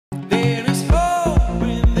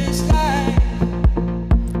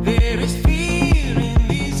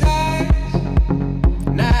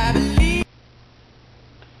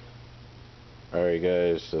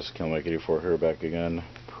guys, Mike84 here, back again.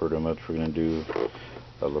 Pretty much we're going to do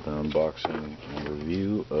a little unboxing and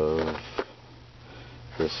review of,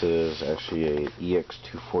 this is actually a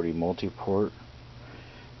EX240 Multiport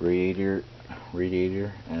radiator,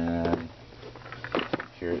 and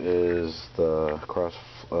here is the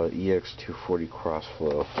EX240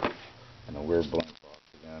 Crossflow in a weird blank box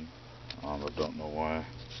again. I don't know why.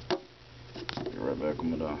 Be right back.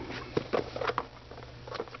 I'm gonna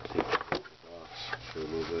take the box for a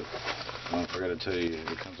little bit. I forgot to tell you,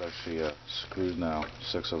 it comes actually screws now,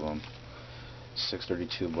 6 of them.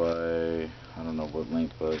 632 by, I don't know what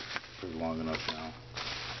length, but pretty long enough now.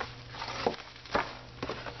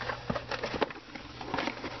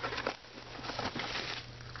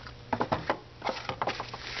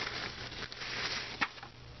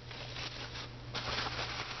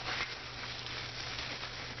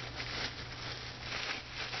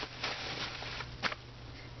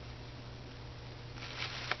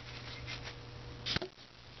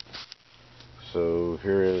 So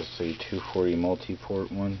here is a 240 Multiport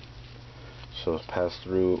one. So it's pass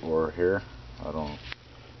through or here. I don't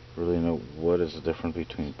really know what is the difference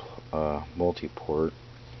between Multiport.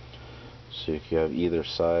 So you can have either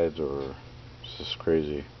sides, or it's just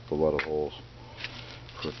crazy. A lot of holes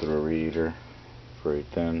for through a radiator. Very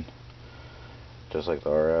thin, just like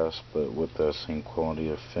the RS, but with the same quality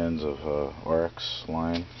of fins of RX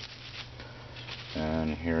line.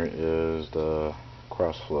 And here is the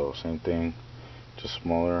Crossflow, same thing, just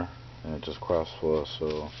smaller, and it just Crossflow.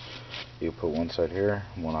 So you put one side here,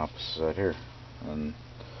 one opposite side here, and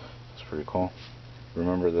it's pretty cool.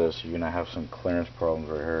 Remember this, you're gonna have some clearance problems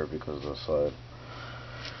right here because of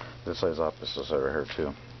this side's opposite side right here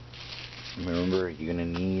too. Remember, you're gonna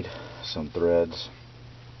need some threads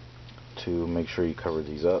to make sure you cover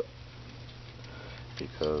these up,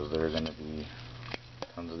 because there are gonna be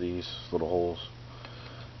tons of these little holes.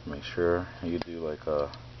 Make sure you do like on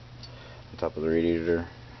top of the radiator,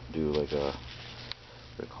 do like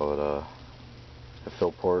they call it a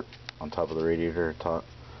fill port on top of the radiator, top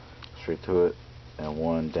straight to it, and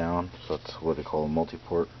one down. So that's what they call a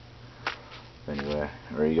multi-port. Anyway,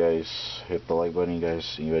 alright guys, hit the like button. You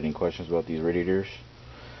guys, you have any questions about these radiators,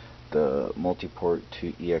 the Multiport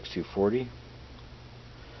to EX240,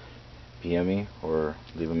 PM me or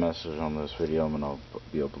leave a message on this video, and I'll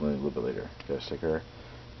be uploading a little bit later. You guys take care.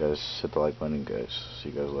 You guys hit the like button, guys. See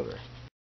you guys later.